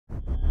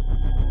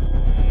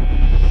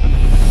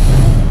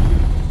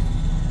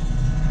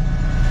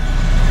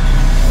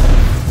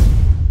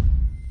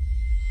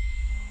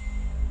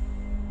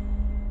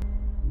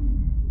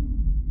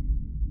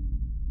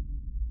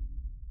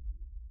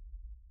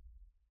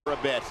a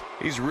bit.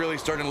 He's really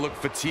starting to look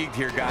fatigued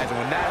here, guys, and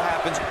when that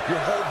happens, your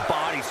whole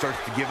body starts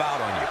to give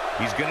out on you.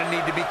 He's going to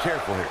need to be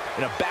careful here.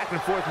 In a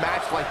back-and-forth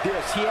match like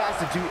this, he has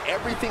to do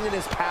everything in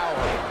his power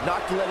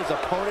not to let his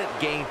opponent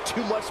gain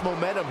too much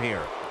momentum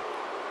here.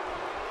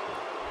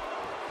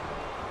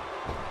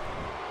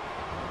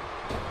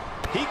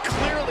 He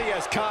clearly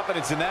has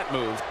confidence in that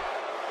move.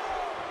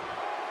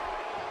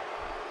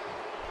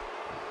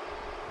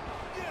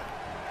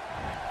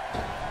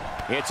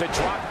 It's a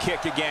drop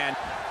kick again.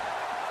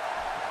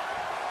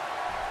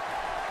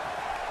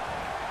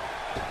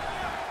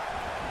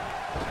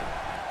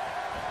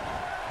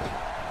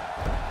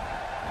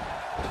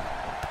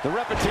 The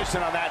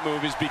repetition on that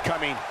move is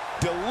becoming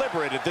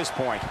deliberate at this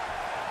point.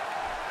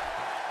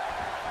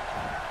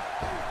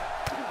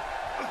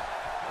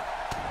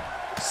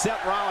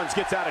 Seth Rollins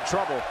gets out of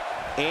trouble,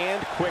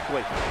 and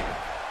quickly.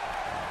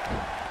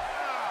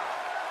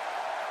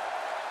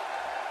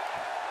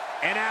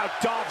 And now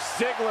Dolph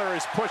Ziggler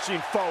is pushing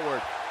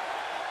forward.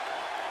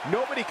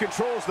 Nobody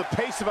controls the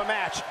pace of a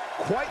match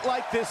quite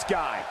like this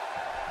guy.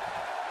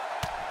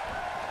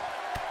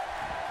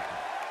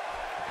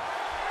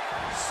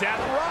 Seth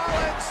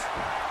Rollins!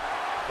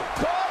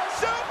 Call a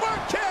super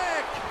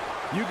kick!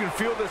 You can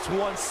feel this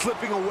one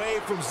slipping away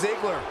from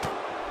Ziggler.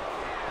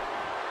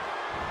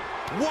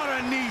 What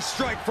a knee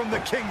strike from the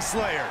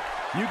Kingslayer.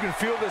 You can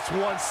feel this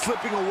one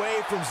slipping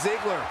away from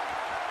Ziggler.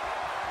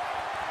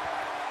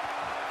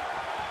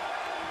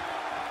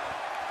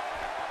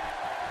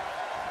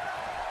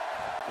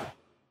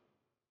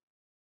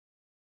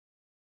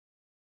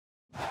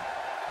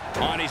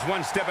 On, he's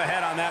one step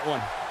ahead on that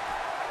one.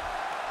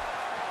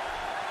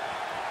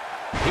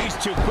 He's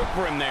too quick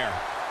for him there.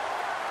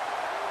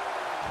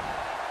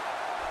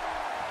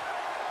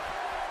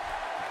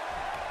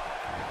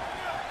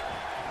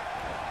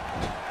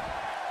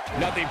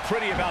 Nothing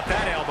pretty about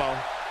that elbow.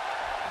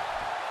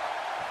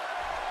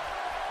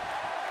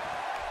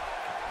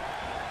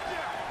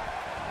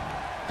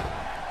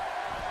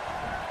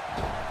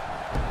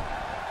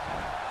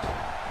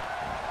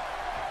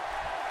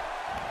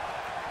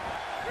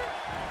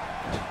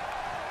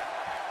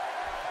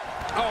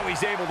 Oh,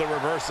 he's able to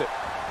reverse it.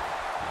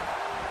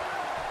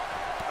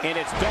 And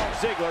it's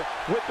Dolph Ziggler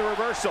with the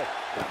reversal.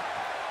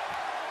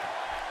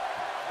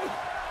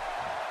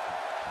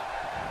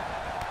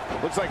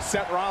 Looks like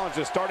Seth Rollins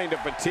is starting to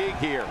fatigue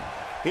here.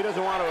 He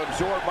doesn't want to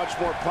absorb much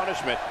more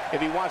punishment if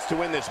he wants to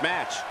win this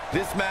match.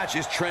 This match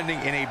is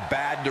trending in a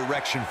bad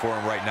direction for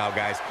him right now,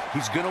 guys.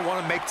 He's going to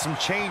want to make some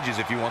changes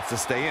if he wants to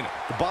stay in it.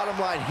 The bottom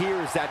line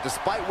here is that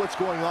despite what's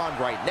going on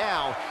right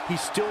now,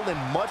 he's still in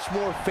much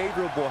more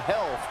favorable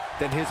health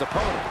than his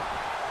opponent.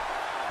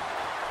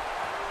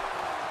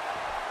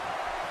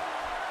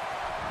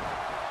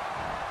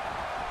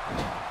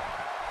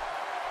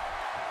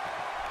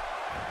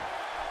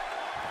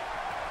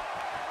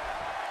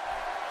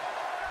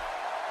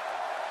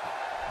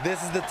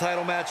 This is the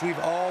title match we've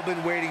all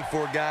been waiting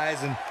for,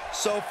 guys, and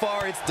so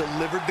far it's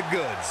delivered the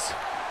goods.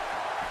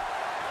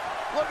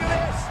 Look at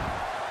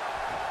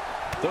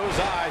this! Those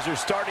eyes are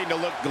starting to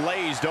look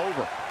glazed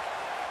over.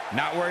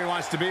 Not where he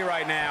wants to be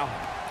right now.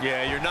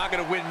 Yeah, you're not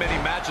going to win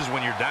many matches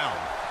when you're down.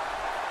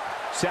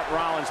 Seth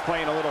Rollins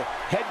playing a little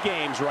head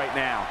games right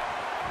now.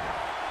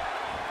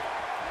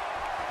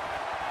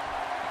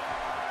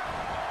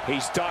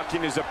 He's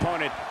stalking his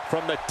opponent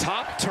from the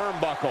top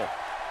turnbuckle.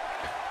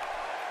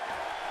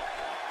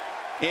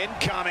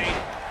 Incoming.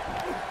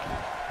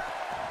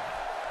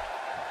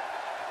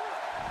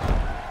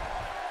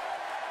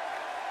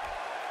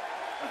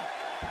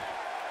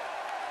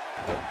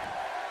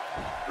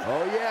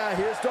 Oh yeah,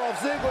 here's Dolph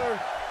Ziggler.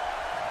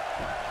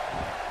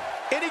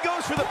 And he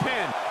goes for the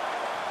pin.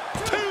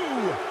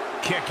 2.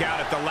 Kick out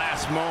at the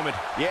last moment.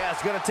 Yeah,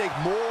 it's gonna take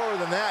more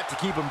than that to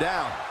keep him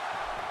down.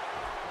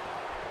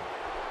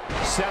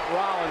 Seth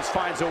Rollins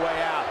finds a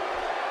way out.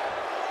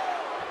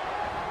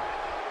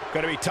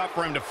 Going to be tough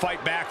for him to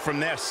fight back from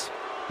this.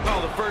 Well,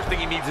 the first thing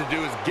he needs to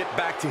do is get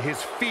back to his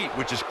feet,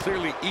 which is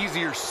clearly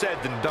easier said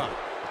than done.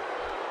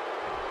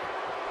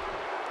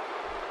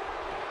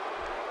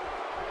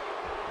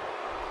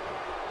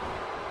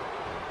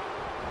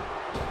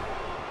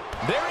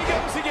 There he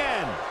goes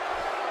again.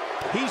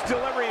 He's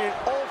delivering an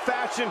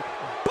old-fashioned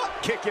butt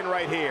kicking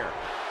right here.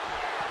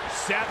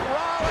 Seth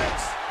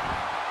Rollins.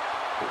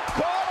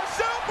 Call a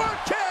super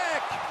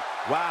kick.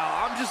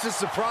 Wow, I'm just as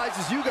surprised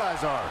as you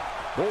guys are.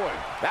 Boy,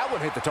 that one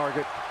hit the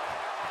target.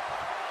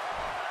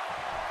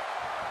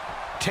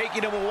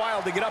 Taking him a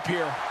while to get up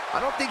here. I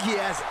don't think he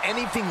has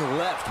anything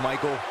left,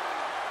 Michael.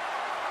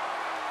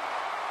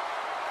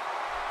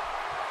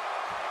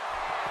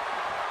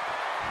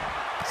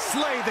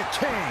 Slay the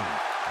king.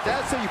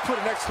 That's how you put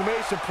an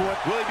exclamation point.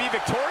 Will he be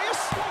victorious?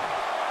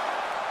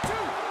 2,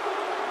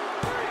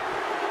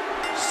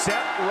 3.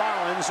 Seth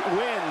Rollins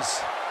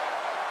wins.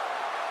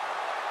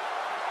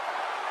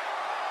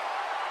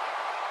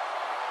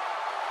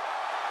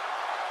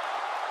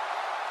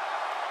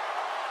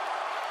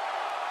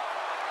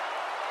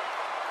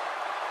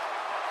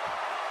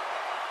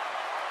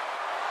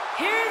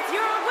 Here's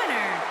your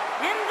winner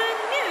and the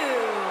new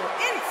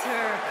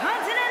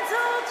Intercontinental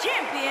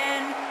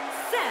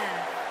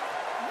Seth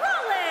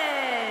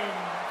Rollins.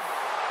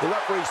 The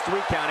referee's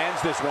 3 count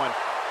ends this one.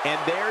 And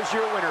there's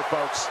your winner,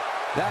 folks.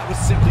 That was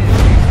simply